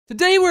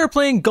Today we're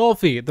playing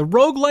Golfie, the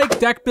roguelike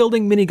deck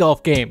building mini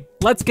golf game.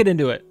 Let's get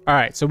into it. All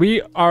right, so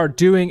we are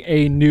doing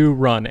a new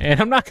run,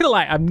 and I'm not gonna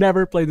lie, I've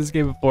never played this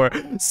game before,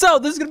 so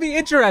this is gonna be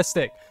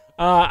interesting.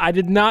 I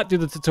did not do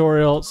the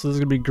tutorial, so this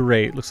is gonna be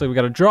great. Looks like we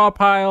got a draw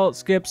pile,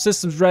 skip,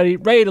 systems ready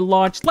to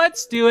launch.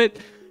 Let's do it.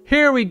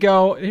 Here we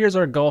go. Here's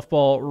our golf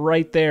ball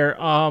right there.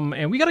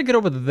 And we gotta get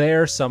over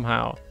there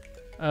somehow.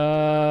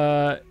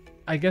 I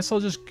guess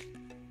I'll just.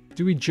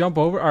 Do we jump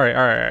over? All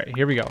right.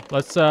 Here we go.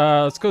 Let's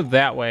go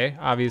that way,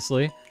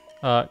 obviously.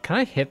 Can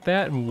I hit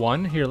that in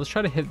one? Here, let's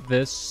try to hit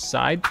this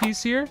side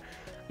piece here.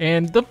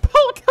 And the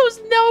ball goes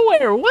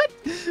nowhere. What?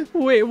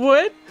 Wait,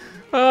 what?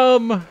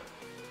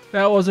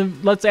 That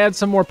wasn't. Let's add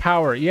some more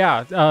power.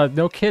 Yeah.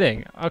 No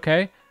kidding.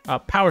 Okay.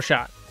 Power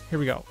shot. Here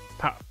we go.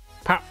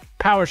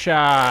 Power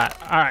shot.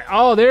 All right.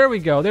 Oh, there we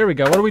go. There we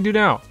go. What do we do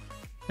now?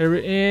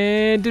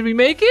 And did we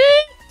make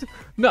it?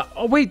 No.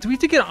 Oh, wait. Do we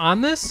have to get on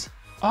this?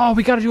 Oh,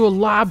 we got to do a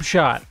lob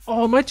shot.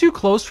 Oh, am I too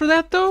close for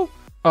that though?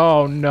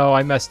 Oh no,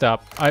 I messed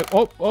up.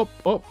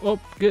 Oh,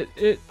 get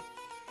it.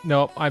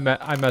 No, I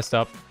messed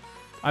up.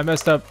 I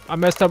messed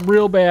up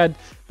real bad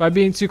by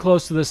being too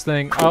close to this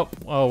thing.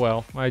 Oh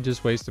well, I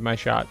just wasted my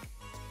shot.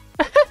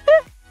 All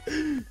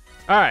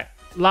right,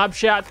 lob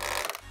shot.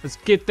 Let's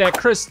get that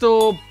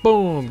crystal.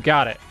 Boom,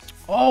 got it.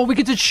 Oh, we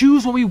get to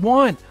choose what we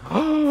want.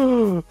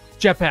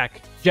 Jetpack.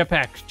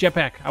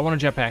 I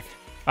want a jetpack.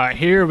 All right,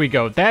 here we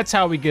go. That's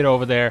how we get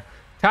over there.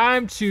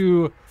 Time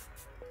to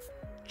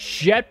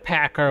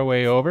jetpack our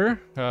way over.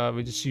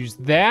 We just use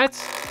that.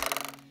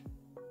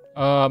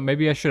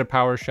 Maybe I should have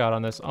power shot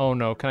on this. Oh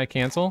no, can I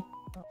cancel?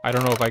 I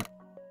don't know if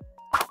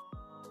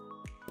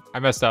I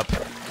messed up.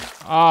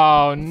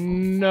 Oh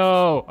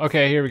no.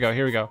 Okay, here we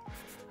go.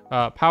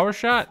 Power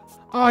shot.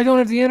 Oh, I don't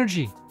have the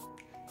energy.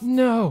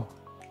 No.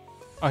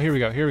 Oh, here we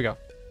go.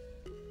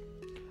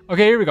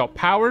 Okay, here we go.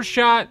 Power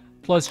shot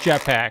plus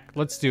jetpack.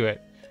 Let's do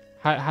it.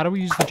 How do we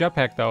use the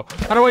jetpack, though?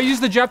 How do I use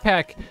the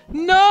jetpack?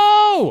 No!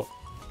 All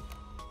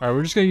right,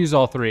 we're just going to use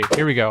all three.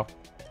 Here we go.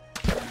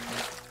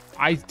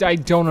 I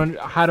don't...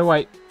 How do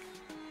I...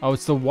 Oh,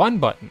 it's the one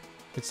button.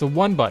 It's the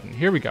one button.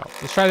 Here we go.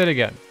 Let's try that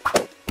again.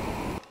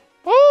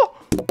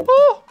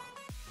 Oh!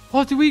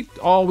 Did we...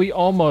 Oh, we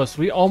almost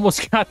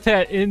got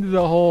that into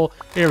the hole.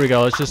 Here we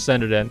go. Let's just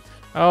send it in.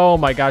 Oh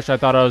my gosh, I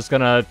thought I was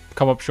gonna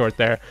come up short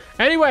there.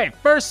 Anyway,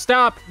 first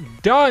stop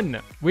done.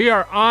 We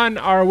are on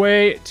our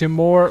way to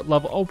more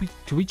level. Oh,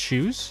 do we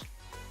choose?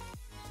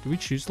 Do we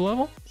choose the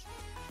level?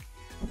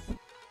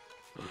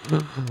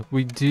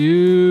 We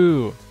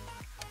do.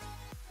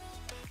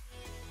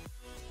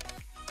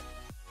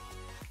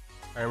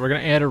 All right, we're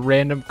gonna add a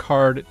random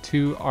card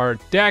to our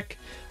deck.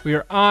 We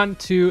are on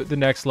to the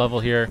next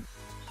level here.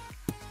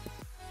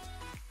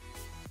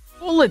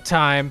 Bullet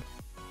time.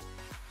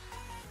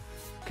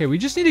 Okay, we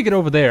just need to get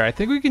over there. I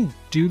think we can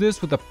do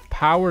this with a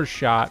power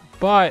shot,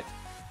 but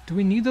do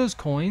we need those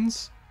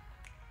coins?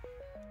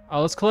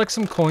 Let's collect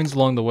some coins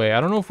along the way.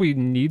 I don't know if we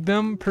need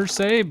them per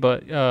se,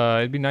 but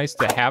it'd be nice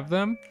to have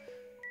them.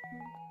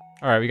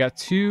 All right, we got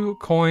 2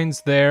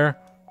 coins there.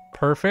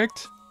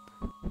 Perfect.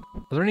 Are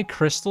there any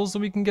crystals that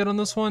we can get on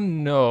this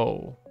one?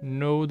 No,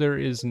 there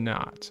is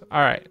not.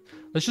 All right,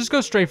 let's just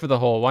go straight for the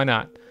hole. Why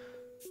not?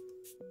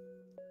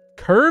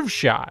 Curve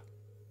shot.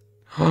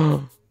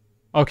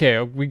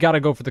 Okay, we gotta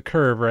go for the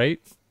curve, right?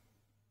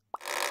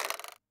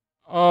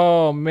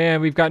 Oh man,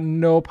 we've got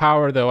no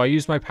power though. I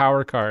used my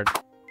power card.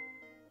 All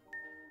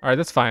right,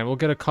 that's fine. We'll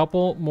get a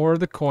couple more of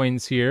the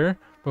coins here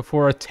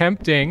before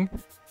attempting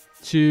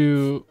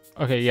to...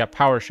 Okay, yeah,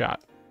 power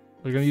shot.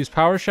 We're gonna use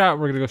power shot.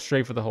 We're gonna go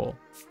straight for the hole.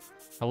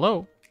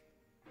 Hello?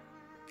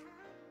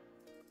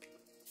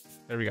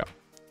 There we go.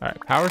 All right,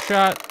 power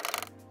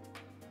shot.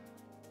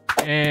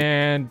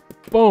 And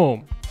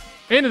boom,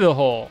 into the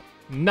hole.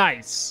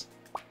 Nice.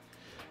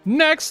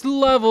 Next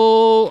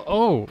level.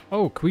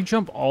 Oh, can we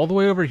jump all the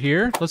way over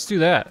here? Let's do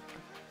that.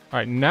 All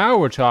right, now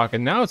we're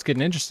talking. Now it's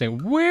getting interesting.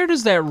 Where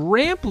does that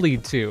ramp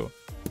lead to?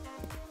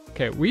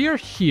 Okay, we are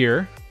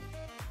here.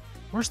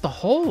 Where's the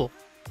hole?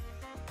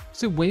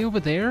 Is it way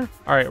over there?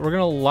 All right, we're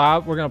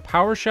gonna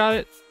power shot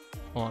it.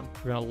 Hold on,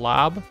 we're gonna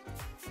lob.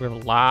 We're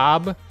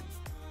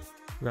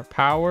gonna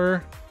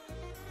power.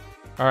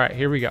 All right,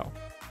 here we go.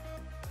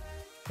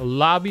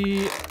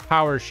 Lobby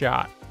power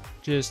shot.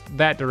 Just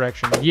that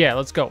direction. Yeah,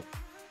 let's go.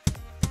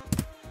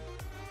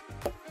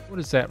 What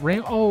is that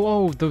ramp?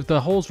 Oh,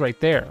 the hole's right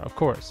there. Of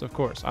course.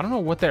 I don't know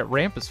what that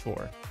ramp is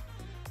for.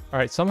 All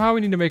right, somehow we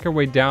need to make our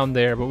way down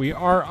there, but we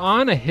are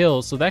on a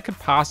hill, so that could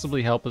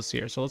possibly help us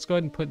here. So let's go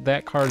ahead and put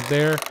that card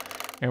there,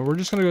 and we're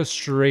just gonna go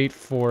straight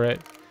for it.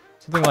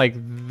 Something like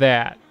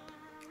that.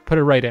 Put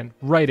it right in.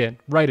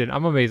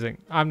 I'm amazing.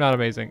 I'm not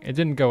amazing. It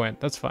didn't go in.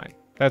 That's fine.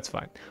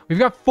 We've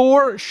got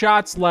 4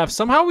 shots left.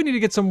 Somehow we need to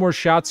get some more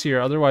shots here,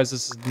 otherwise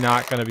this is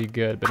not gonna be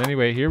good. But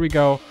anyway, here we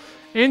go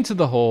into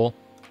the hole.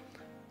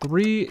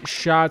 3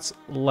 shots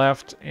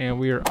left, and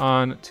we are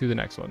on to the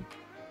next one.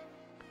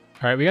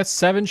 All right, we got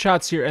 7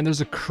 shots here, and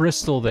there's a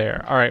crystal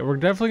there. All right, we're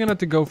definitely gonna have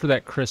to go for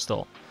that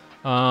crystal.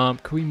 Can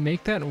we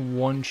make that in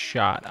one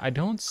shot? I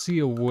don't see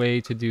a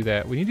way to do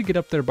that. We need to get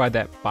up there by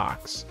that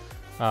box.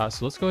 So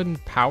let's go ahead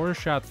and power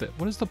shot that.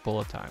 What is the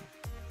bullet time?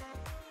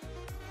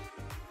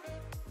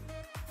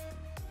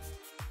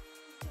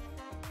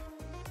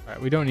 All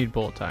right, we don't need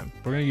bullet time.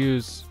 We're gonna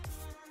use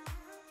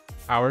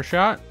power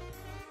shot.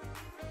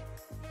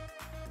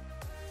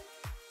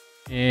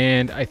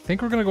 And I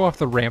think we're gonna go off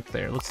the ramp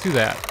there. Let's do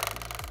that.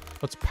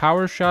 Let's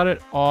power shot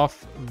it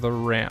off the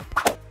ramp.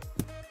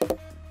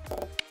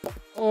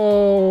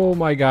 Oh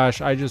my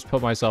gosh, I just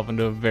put myself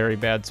into a very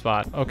bad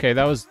spot. Okay,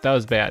 that was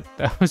bad.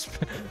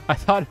 I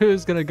thought it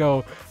was gonna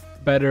go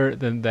better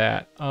than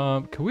that.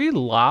 Can we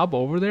lob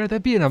over there?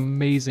 That'd be an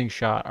amazing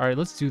shot. All right,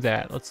 let's do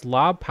that. Let's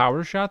lob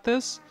power shot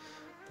this.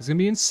 It's gonna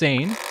be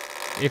insane.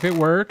 If it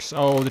works.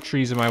 Oh, the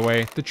tree's in my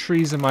way. The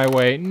tree's in my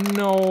way.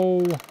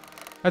 No.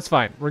 That's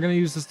fine. We're gonna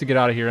use this to get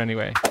out of here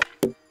anyway.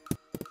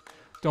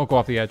 Don't go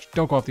off the edge.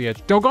 Don't go off the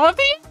edge. Don't go off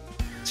the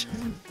edge!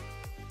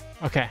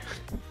 Okay.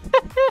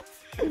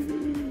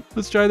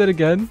 Let's try that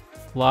again.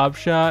 Lob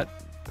shot,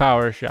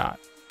 power shot.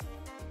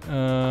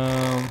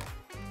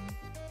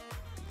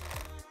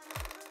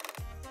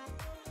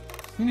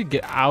 Need to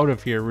get out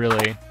of here,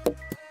 really.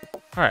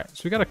 All right,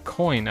 so we got a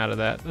coin out of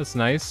that. That's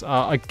nice.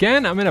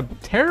 Again, I'm in a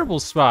terrible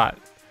spot.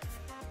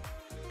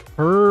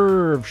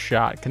 Curve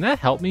shot. Can that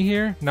help me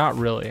here? Not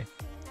really.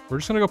 We're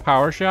just gonna go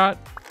power shot.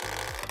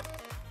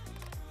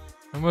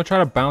 I'm gonna try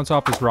to bounce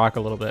off this rock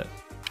a little bit.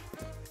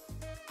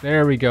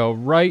 There we go,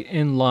 right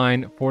in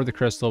line for the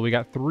crystal. We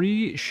got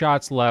 3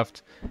 shots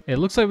left. It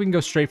looks like we can go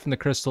straight from the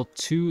crystal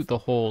to the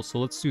hole, so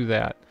let's do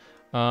that.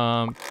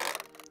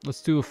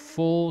 Let's do a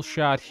full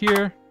shot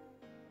here.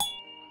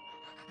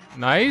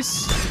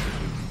 Nice.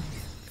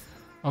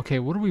 Okay,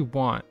 what do we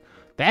want?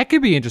 That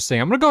could be interesting.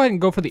 I'm gonna go ahead and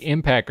go for the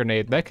impact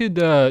grenade. That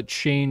could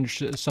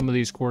change some of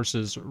these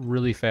courses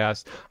really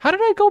fast. How did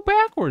I go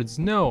backwards?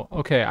 No.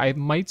 Okay, I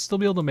might still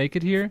be able to make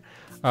it here.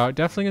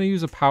 Definitely gonna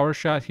use a power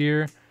shot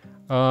here.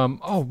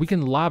 Oh, we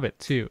can lob it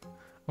too.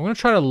 I'm gonna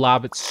try to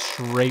lob it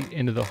straight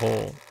into the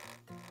hole.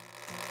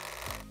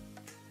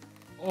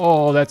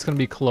 Oh, that's gonna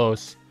be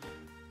close.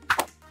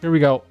 Here we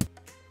go.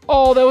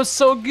 Oh, that was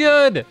so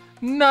good.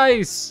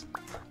 Nice.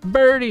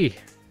 Birdie.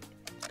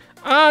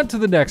 On to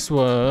the next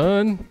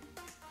one.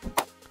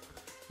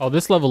 Oh,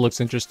 this level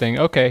looks interesting.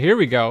 Okay, here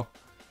we go.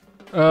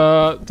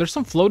 There's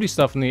some floaty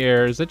stuff in the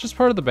air. Is that just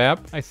part of the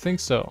map? I think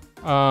so.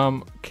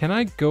 Can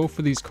I go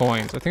for these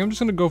coins? I think I'm just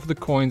gonna go for the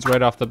coins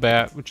right off the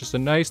bat, which is a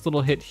nice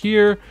little hit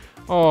here.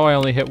 Oh, I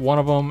only hit one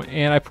of them,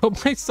 and I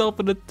put myself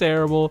in a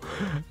terrible,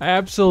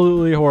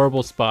 absolutely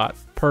horrible spot.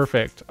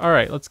 Perfect. All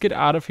right, let's get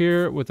out of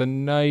here with a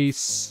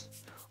nice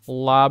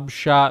lob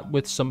shot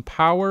with some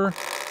power.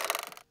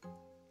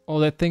 Oh,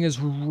 that thing is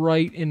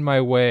right in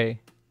my way.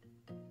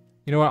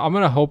 You know what? I'm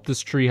gonna hope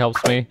this tree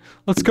helps me.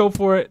 Let's go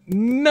for it.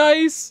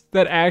 Nice!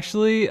 That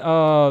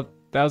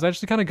was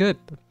actually kind of good.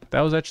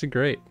 That was actually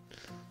great.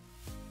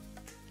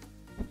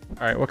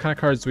 All right, what kind of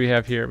cards do we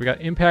have here? We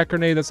got impact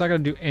grenade. That's not gonna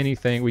do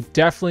anything. We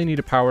definitely need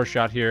a power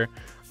shot here.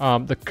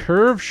 The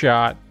curve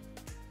shot.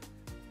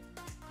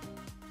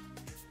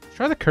 Let's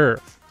try the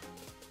curve.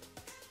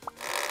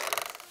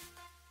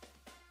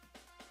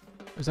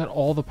 Is that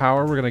all the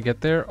power we're gonna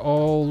get there?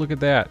 Oh, look at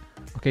that.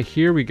 Okay,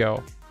 here we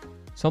go.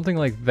 Something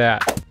like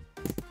that.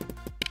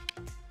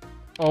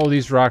 Oh,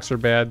 these rocks are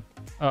bad.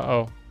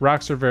 Uh-oh.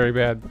 Rocks are very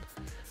bad.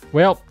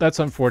 Well, that's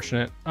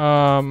unfortunate.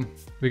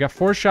 We got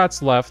 4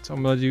 shots left.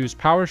 I'm going to use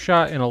power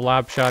shot and a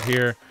lob shot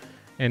here.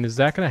 And is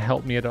that going to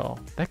help me at all?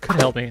 That could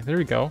help me. There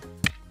we go.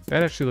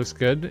 That actually looks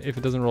good if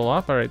it doesn't roll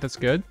off. All right, that's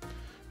good.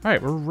 All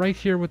right, we're right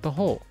here with the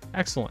hole.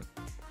 Excellent.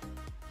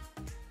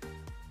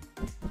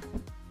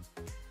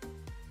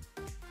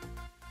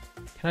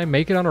 Can I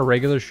make it on a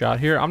regular shot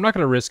here? I'm not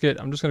going to risk it.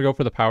 I'm just going to go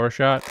for the power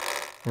shot.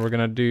 We're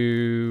gonna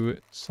do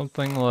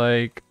something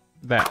like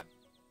that.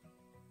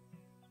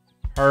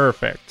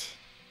 Perfect.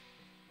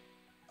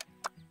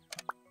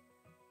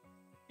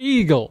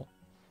 Eagle.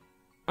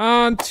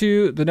 On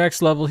to the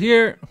next level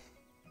here.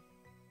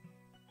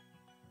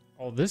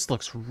 Oh, this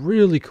looks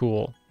really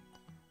cool.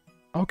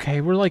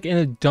 Okay, we're like in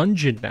a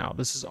dungeon now.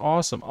 This is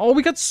awesome. Oh,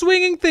 we got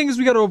swinging things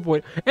we gotta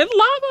avoid. And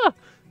lava!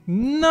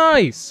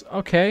 Nice!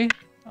 Okay.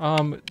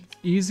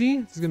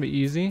 Easy. This is gonna be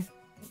easy.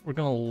 We're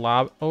gonna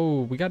lob.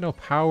 Oh, we got no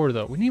power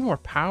though. We need more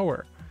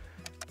power.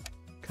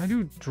 Can I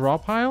do draw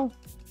pile?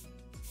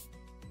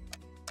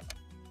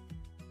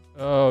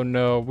 Oh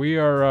no,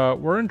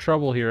 we're in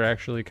trouble here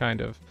actually, kind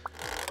of.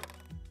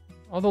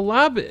 Oh, the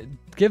lob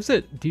gives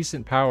it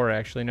decent power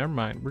actually. Never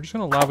mind. We're just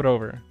gonna lob it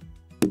over.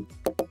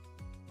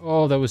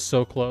 Oh, that was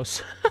so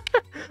close.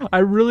 I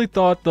really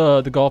thought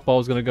the golf ball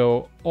was gonna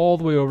go all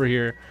the way over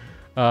here,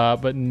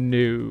 but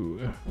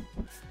no.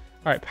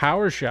 All right,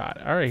 power shot.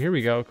 All right, here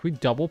we go. Can we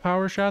double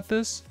power shot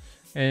this?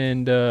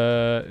 And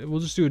we'll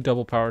just do a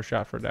double power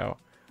shot for now.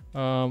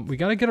 We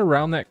got to get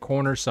around that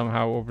corner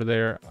somehow over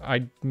there.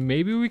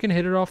 Maybe we can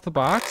hit it off the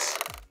box.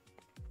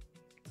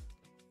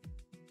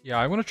 Yeah,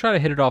 I want to try to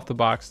hit it off the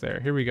box there.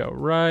 Here we go.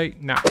 Right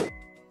now.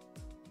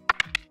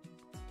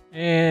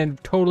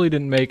 And totally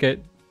didn't make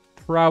it.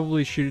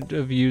 probably should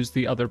have used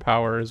the other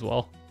power as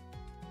well.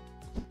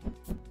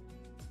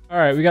 All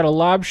right, we got a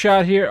lob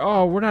shot here.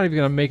 Oh, we're not even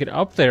gonna make it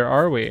up there,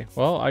 are we?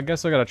 Well, I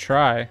guess I gotta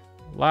try.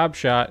 Lob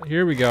shot,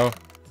 here we go.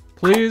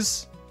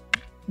 Please.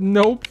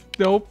 Nope,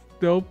 nope,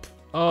 nope.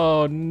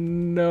 Oh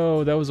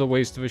no, that was a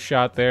waste of a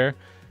shot there.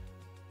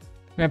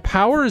 Man,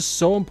 power is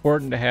so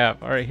important to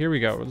have. All right, here we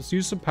go. Let's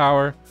use some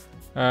power.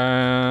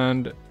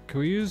 And can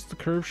we use the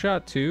curve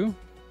shot too?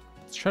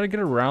 Let's try to get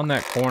around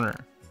that corner.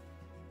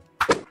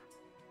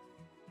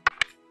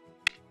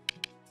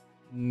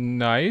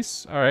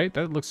 Nice. All right,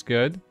 that looks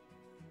good.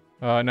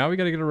 Now we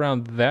got to get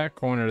around that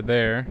corner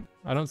there.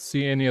 I don't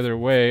see any other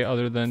way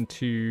other than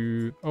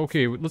to...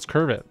 Okay, let's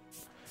curve it.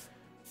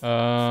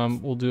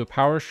 We'll do a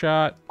power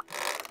shot.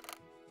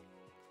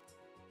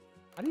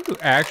 How do you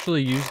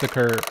actually use the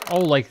curve?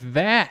 Oh, like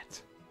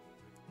that.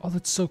 Oh,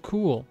 that's so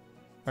cool.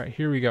 All right,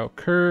 here we go.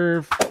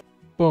 Curve.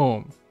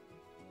 Boom.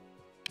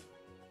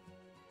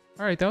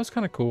 All right, that was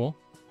kind of cool.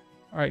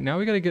 All right, now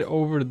we got to get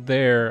over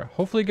there.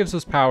 Hopefully it gives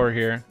us power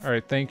here. All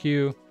right, thank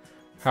you.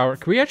 Power.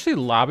 Can we actually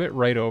lob it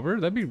right over?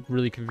 That'd be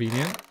really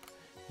convenient.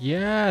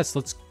 Yes,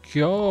 let's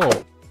go.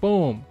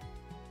 Boom.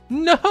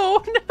 No,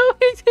 no,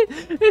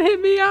 it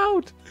hit me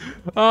out.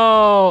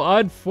 Oh,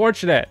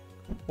 unfortunate.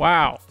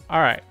 Wow. All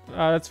right,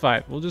 that's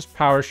fine. We'll just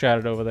power shot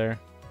it over there.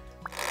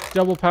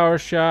 Double power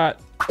shot.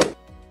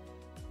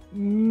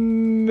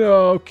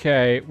 No,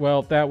 okay.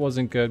 Well, that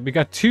wasn't good. We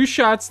got 2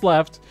 shots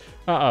left.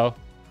 Uh-oh.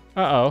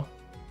 Uh-oh.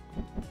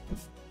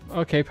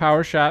 Okay,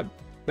 power shot.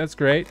 That's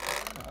great.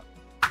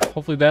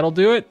 Hopefully that'll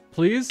do it.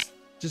 Please,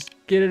 just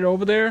get it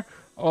over there.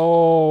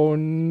 Oh,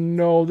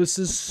 no. This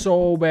is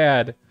so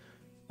bad.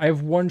 I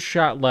have 1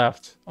 shot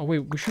left. Oh, wait.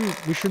 We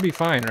should be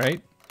fine, right?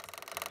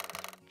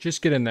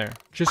 Just get in there.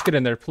 Just get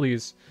in there,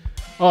 please.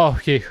 Oh,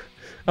 okay.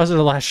 That was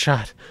the last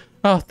shot.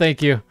 Oh,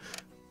 thank you.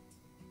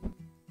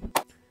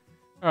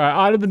 All right,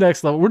 on to the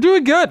next level. We're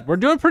doing good. We're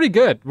doing pretty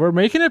good. We're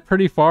making it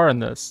pretty far in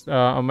this.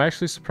 I'm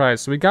actually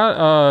surprised. So we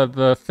got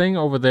the thing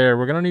over there.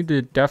 We're gonna need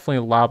to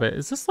definitely lob it.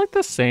 Is this like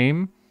the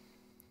same?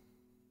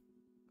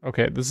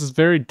 Okay, this is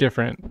very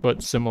different,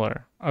 but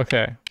similar.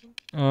 Okay.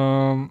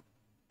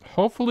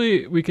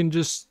 Hopefully we can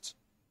just...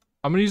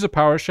 I'm gonna use a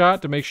power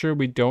shot to make sure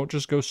we don't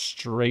just go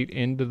straight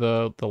into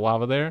the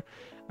lava there.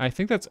 I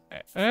think that's...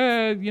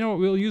 you know what?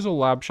 We'll use a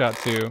lob shot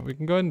too. We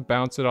can go ahead and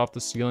bounce it off the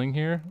ceiling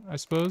here, I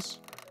suppose.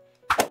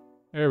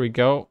 There we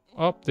go.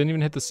 Oh, didn't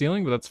even hit the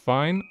ceiling, but that's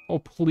fine. Oh,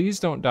 please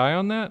don't die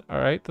on that. All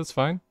right, that's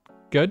fine.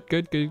 Good,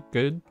 good, good,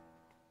 good.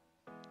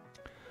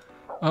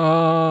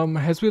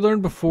 As we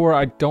learned before,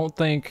 I don't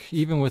think,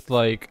 even with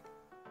like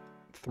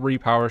 3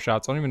 power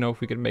shots, I don't even know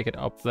if we could make it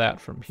up that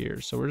from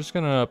here. So we're just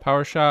gonna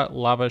power shot,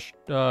 lob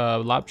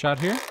shot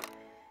here.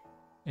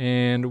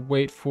 And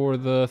wait for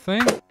the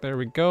thing. There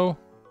we go.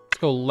 Let's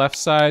go left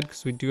side,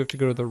 because we do have to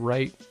go to the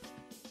right.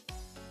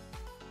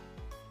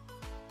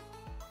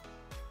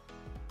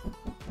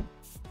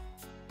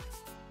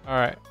 All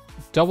right,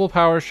 double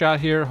power shot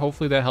here.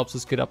 Hopefully that helps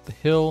us get up the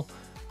hill.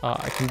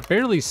 I can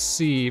barely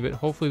see, but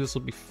hopefully this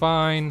will be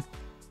fine.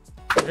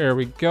 There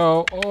we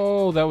go.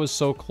 Oh, that was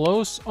so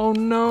close. Oh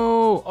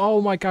no.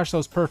 Oh my gosh, that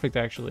was perfect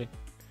actually.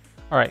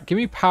 All right, give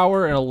me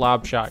power and a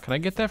lob shot. Can I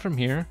get that from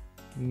here?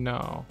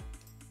 No.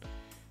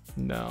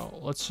 No,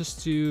 let's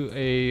just do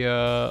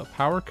a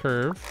power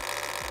curve.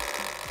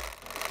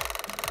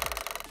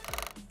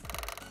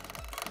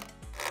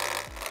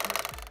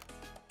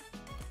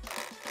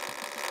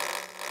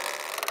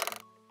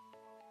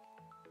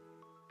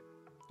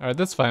 All right,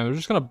 that's fine. We're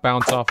just gonna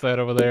bounce off that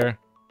over there.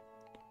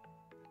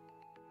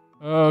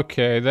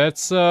 Okay,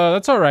 that's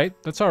all right.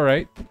 That's all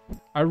right.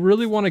 I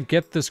really want to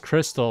get this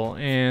crystal,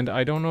 and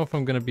I don't know if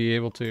I'm gonna be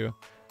able to.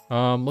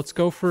 Let's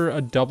go for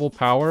a double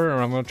power,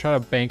 or I'm gonna try to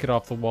bank it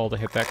off the wall to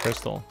hit that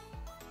crystal.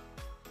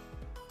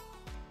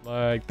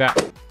 Like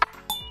that.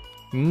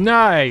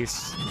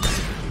 Nice.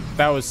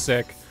 That was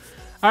sick.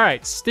 All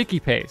right, sticky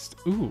paste.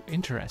 Ooh,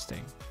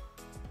 interesting.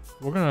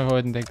 We're gonna go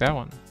ahead and take that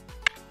one.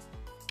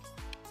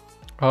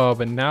 Oh,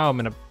 but now I'm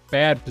in a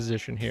bad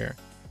position here.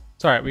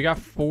 It's all right. We got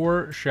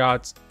 4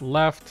 shots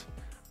left.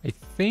 I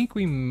think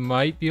we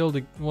might be able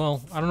to...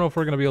 Well, I don't know if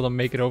we're going to be able to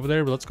make it over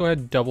there, but let's go ahead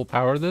and double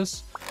power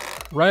this.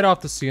 Right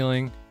off the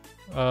ceiling.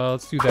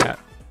 Let's do that.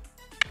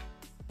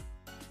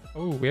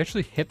 Oh, we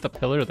actually hit the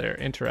pillar there.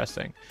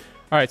 Interesting.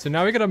 All right, so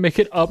now we got to make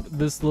it up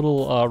this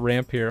little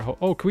ramp here.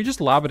 Oh, can we just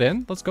lob it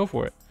in? Let's go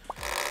for it.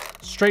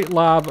 Straight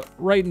lob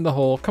right in the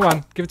hole. Come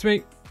on, give it to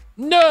me.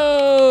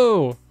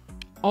 No!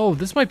 Oh,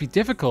 this might be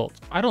difficult.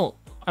 I don't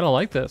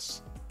like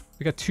this.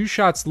 We got 2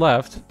 shots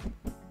left.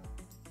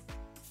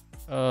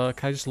 Can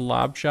I just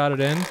lob shot it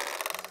in?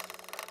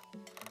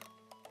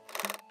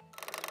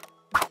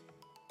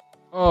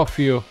 Oh,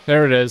 phew.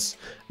 There it is.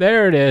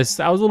 There it is.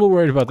 I was a little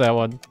worried about that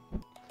one.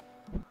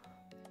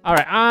 All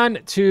right, on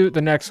to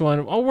the next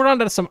one. Oh, we're on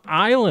to some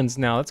islands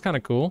now. That's kind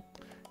of cool.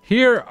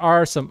 Here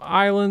are some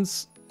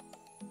islands.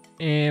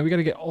 And we got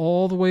to get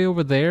all the way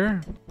over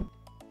there.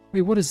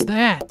 Wait, what is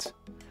that?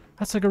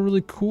 That's like a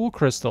really cool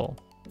crystal.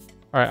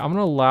 All right, I'm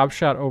gonna lob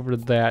shot over to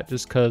that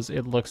just because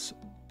it looks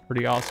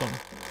pretty awesome.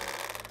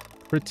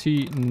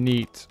 Pretty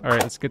neat. All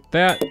right, let's get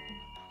that.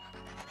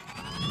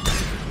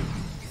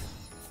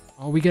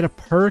 Oh, we get a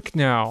perk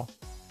now.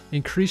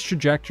 Increase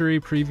trajectory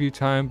preview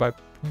time by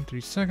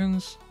 0.3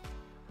 seconds.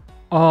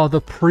 Oh,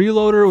 the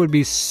preloader would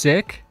be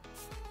sick.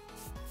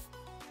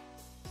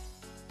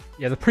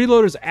 Yeah, the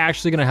preloader is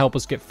actually going to help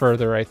us get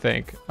further, I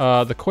think.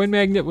 The coin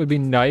magnet would be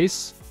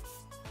nice.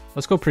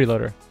 Let's go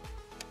preloader.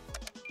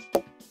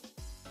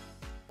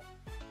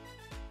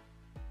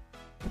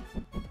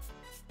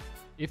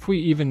 If we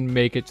even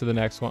make it to the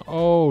next one.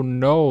 Oh,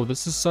 no.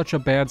 This is such a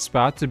bad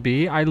spot to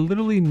be. I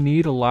literally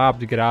need a lob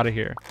to get out of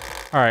here.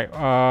 All right.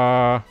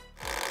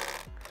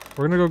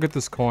 We're going to go get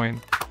this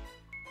coin.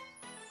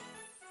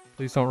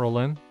 Please don't roll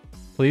in.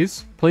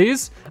 Please?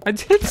 Please? I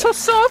did it so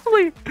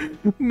softly.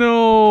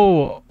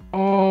 No.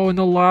 Oh, and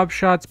the lob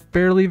shot's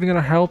barely even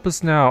gonna help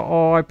us now.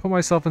 Oh, I put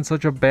myself in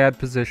such a bad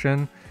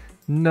position.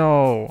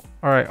 No.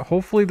 All right,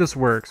 hopefully this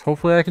works.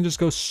 Hopefully I can just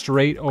go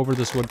straight over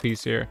this wood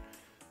piece here.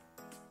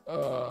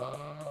 All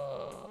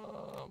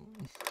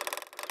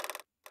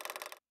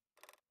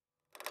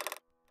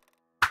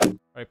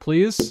right,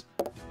 please.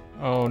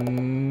 Oh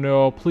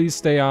no, please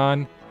stay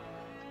on.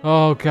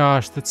 Oh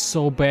gosh, that's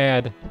so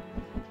bad.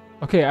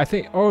 Okay, I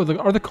think, oh,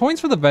 are the coins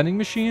for the vending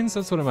machines?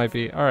 That's what it might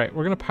be. All right,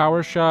 we're gonna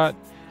power shot.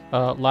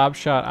 Lob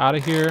shot out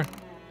of here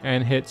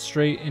and hit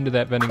straight into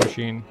that vending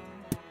machine.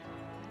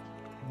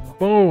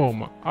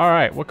 Boom. All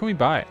right, what can we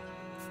buy?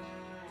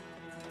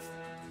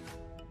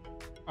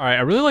 All right,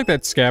 I really like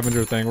that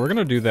scavenger thing. We're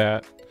gonna do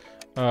that.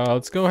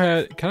 Let's go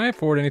ahead. Can I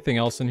afford anything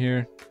else in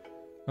here?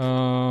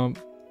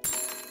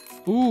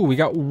 Ooh, we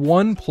got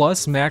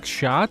 1+ max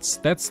shots.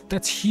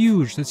 That's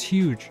huge. That's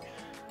huge.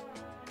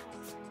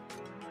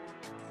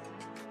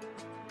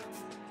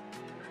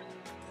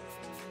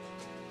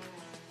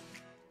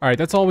 All right,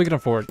 that's all we can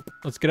afford.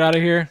 Let's get out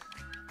of here.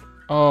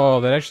 Oh,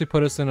 that actually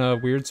put us in a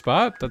weird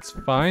spot. That's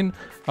fine.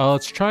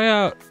 Let's try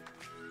out...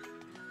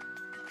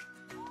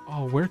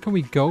 Oh, where can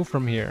we go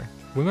from here?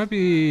 We might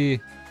be...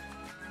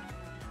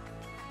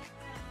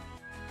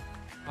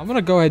 I'm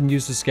gonna go ahead and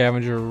use the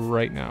scavenger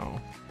right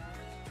now.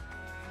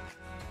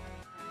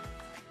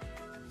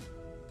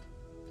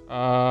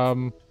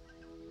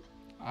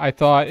 I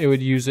thought it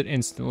would use it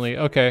instantly.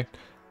 Okay.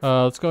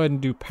 Let's go ahead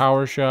and do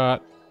power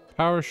shot.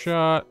 Power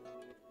shot.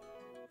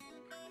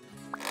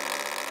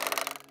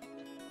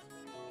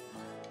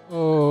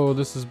 Oh,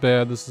 this is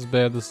bad. This is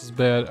bad. This is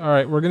bad. All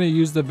right, we're going to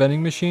use the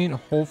vending machine.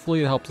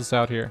 Hopefully it helps us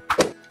out here.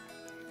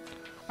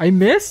 I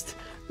missed?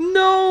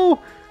 No!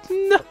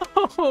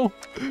 No!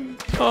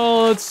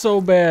 Oh, that's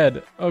so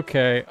bad.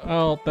 Okay.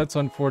 Oh, that's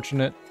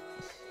unfortunate.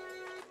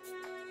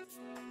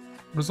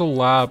 Where's a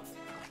lob?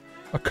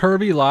 A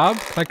curvy lob?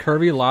 Can I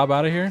curvy lob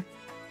out of here?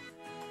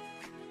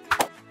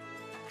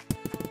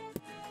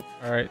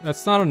 Alright,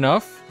 that's not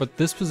enough, but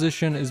this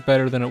position is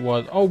better than it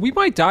was. Oh, we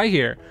might die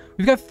here.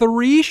 We've got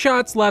 3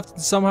 shots left,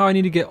 and somehow I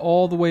need to get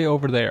all the way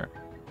over there.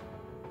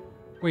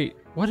 Wait,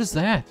 what is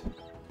that?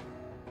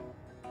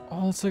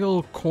 Oh, it's like a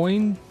little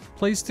coin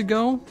place to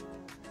go?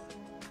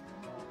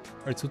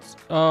 Alright, so it's...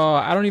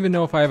 I don't even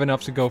know if I have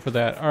enough to go for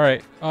that.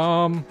 Alright,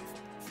 I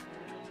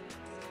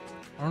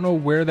don't know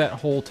where that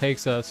hole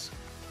takes us,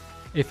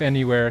 if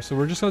anywhere. So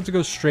we're just going to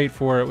go straight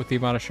for it with the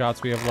amount of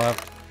shots we have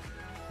left.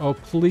 Oh,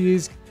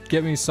 please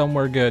get me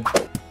somewhere good.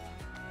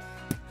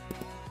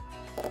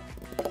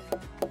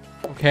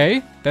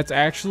 Okay, that's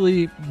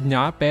actually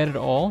not bad at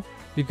all.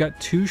 We've got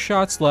 2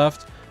 shots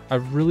left. I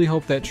really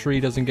hope that tree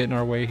doesn't get in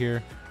our way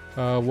here.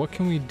 What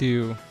can we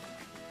do?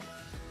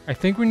 I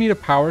think we need a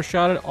power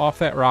shot it off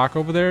that rock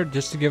over there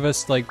just to give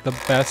us like the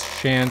best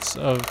chance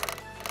of...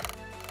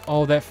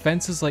 Oh, that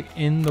fence is like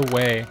in the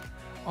way.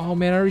 Oh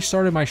man, I already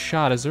started my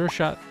shot. Is there a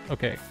shot?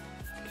 Okay,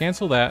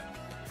 cancel that.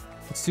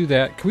 Let's do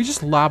that. Can we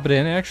just lob it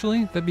in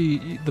actually? That'd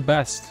be the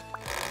best.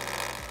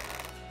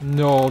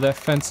 No, that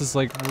fence is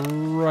like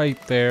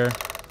right there.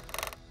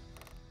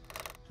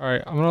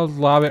 Alright, I'm gonna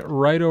lob it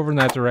right over in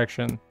that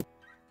direction.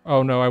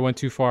 Oh no, I went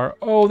too far.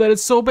 Oh, that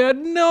is so bad.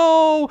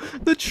 No!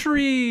 The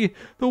tree!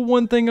 The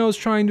one thing I was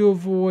trying to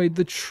avoid.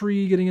 The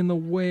tree getting in the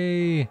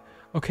way.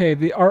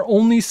 Okay, our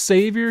only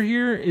savior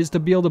here is to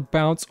be able to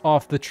bounce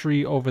off the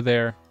tree over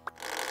there.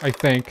 I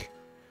think.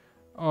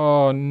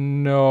 Oh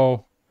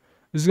no.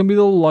 This is gonna be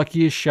the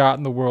luckiest shot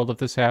in the world if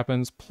this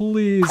happens.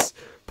 Please.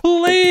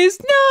 Please!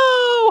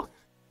 No!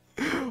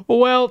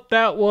 Well,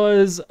 that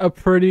was a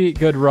pretty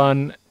good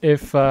run.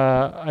 If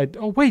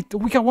oh wait,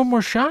 we got one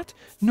more shot?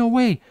 No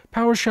way.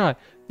 Power shot.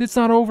 It's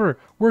not over.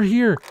 We're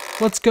here.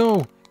 Let's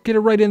go. Get it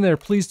right in there.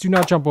 Please do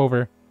not jump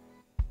over.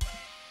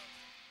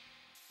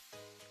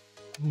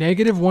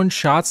 -1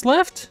 shots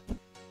left?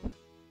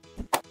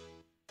 What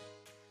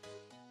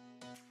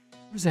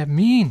does that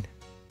mean?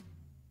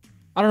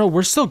 I don't know.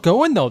 We're still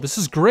going though. This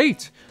is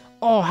great.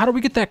 Oh, how do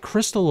we get that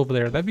crystal over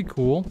there? That'd be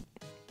cool.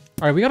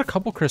 All right, we got a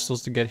couple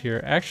crystals to get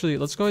here. Actually,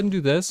 let's go ahead and do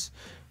this.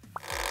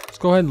 Let's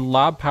go ahead and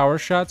lob power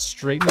shots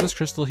straight into this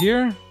crystal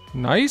here.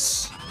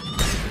 Nice.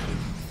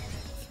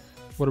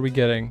 What are we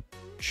getting?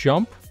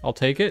 Jump. I'll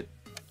take it.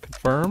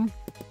 Confirm.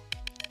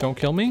 Don't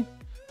kill me.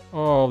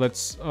 Oh,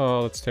 that's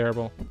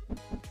terrible.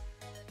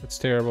 That's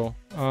terrible.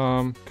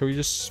 Can we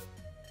just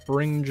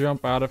spring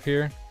jump out of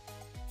here?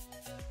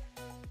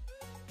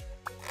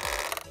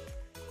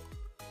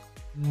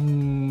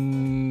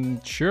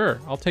 Sure,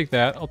 I'll take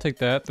that. I'll take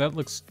that. That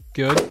looks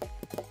good.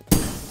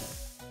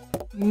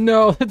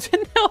 No, that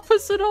didn't help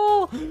us at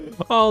all.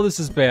 Oh, this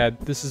is bad.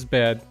 This is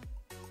bad.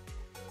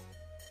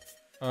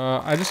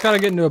 I just gotta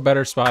get into a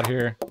better spot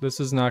here. This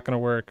is not gonna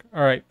work.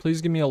 All right, please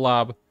give me a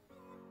lob.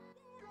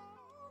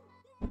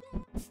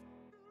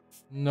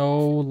 No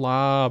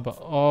lob.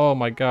 Oh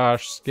my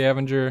gosh,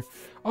 scavenger.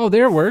 Oh,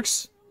 there it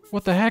works.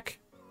 What the heck?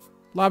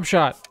 Lob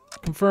shot.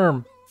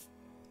 Confirm.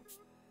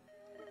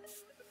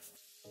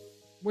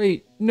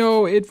 Wait,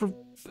 no,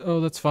 oh,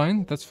 that's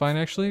fine. That's fine,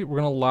 actually. We're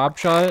gonna lob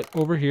shot it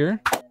over here.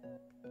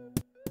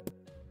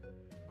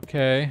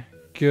 Okay,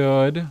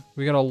 good.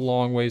 We got a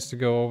long ways to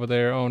go over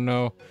there. Oh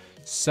no.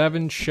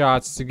 7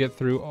 shots to get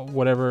through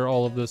whatever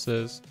all of this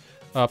is.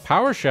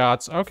 Power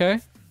shots, okay.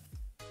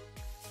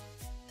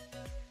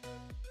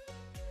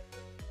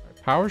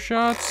 Power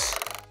shots.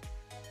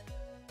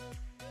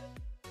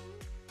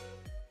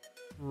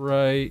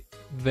 Right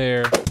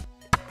there.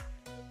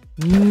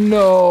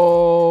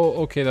 No!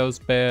 Okay, that was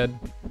bad.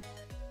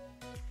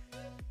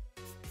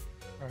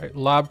 Alright,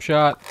 lob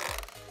shot.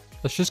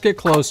 Let's just get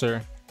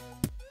closer.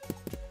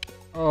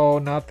 Oh,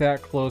 not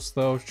that close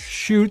though.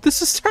 Shoot,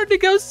 this is starting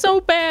to go so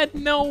bad.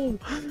 No.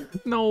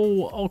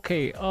 No.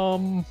 Okay,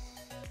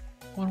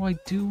 what do I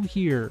do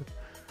here?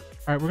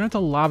 Alright, we're gonna have to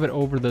lob it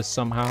over this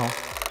somehow.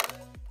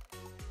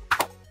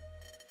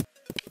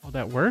 Oh,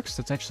 that works?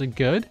 That's actually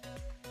good.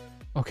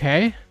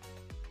 Okay.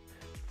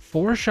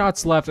 4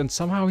 shots left, and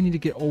somehow we need to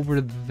get over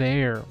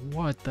there.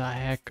 What the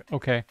heck?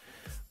 Okay.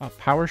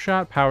 Power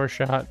shot, power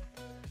shot.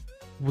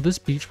 Will this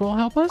beach ball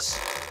help us?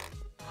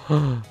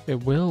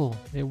 It will.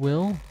 It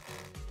will.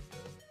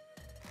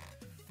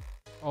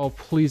 Oh,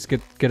 please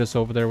get us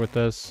over there with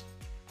this.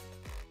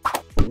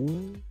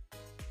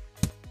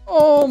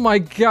 Oh my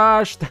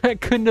gosh,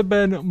 that couldn't have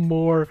been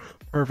more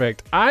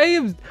perfect.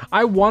 I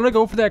want to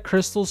go for that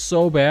crystal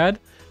so bad,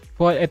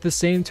 but at the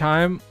same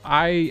time,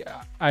 I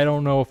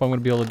don't know if I'm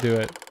gonna be able to do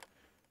it.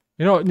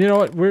 You know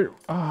what?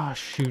 Ah,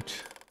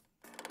 shoot.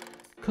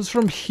 Because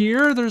from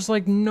here, there's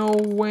like no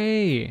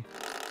way.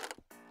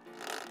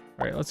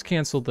 All right, let's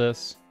cancel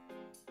this.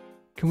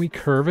 Can we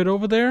curve it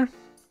over there?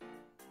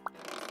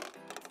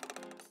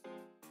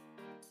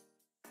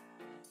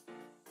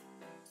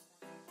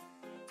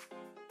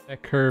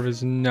 That curve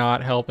is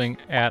not helping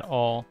at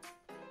all.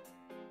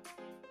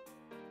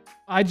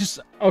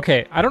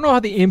 Okay, I don't know how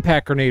the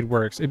impact grenade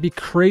works. It'd be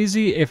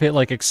crazy if it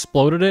like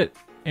exploded it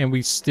and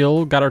we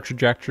still got our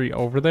trajectory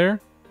over there.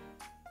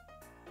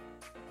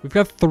 We've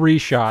got 3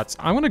 shots.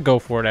 I'm gonna go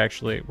for it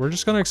actually. We're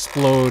just gonna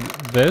explode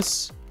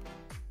this.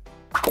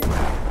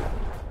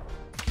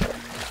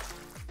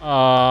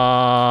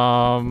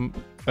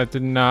 That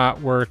did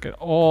not work at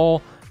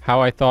all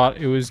how I thought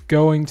it was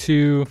going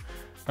to.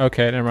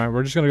 Okay, never mind.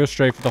 We're just gonna go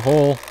straight for the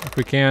hole if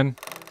we can.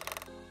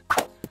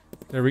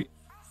 There we...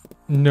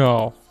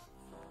 No.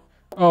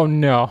 Oh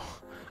no.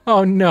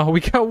 Oh no, we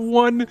got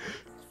one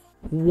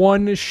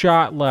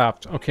shot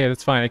left. Okay,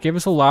 that's fine. It gave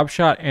us a lob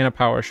shot and a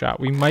power shot.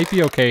 We might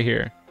be okay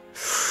here.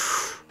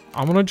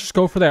 I'm gonna just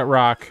go for that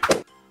rock.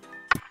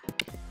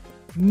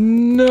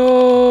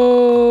 No!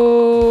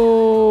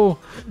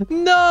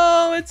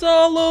 No, it's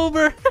all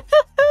over.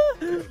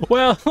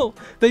 Well,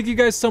 thank you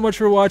guys so much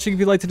for watching. If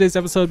you liked today's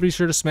episode, be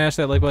sure to smash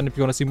that like button. If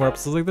you want to see more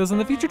episodes like this in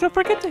the future, don't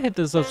forget to hit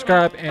the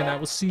subscribe, and I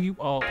will see you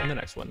all in the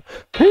next one.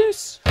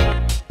 Peace!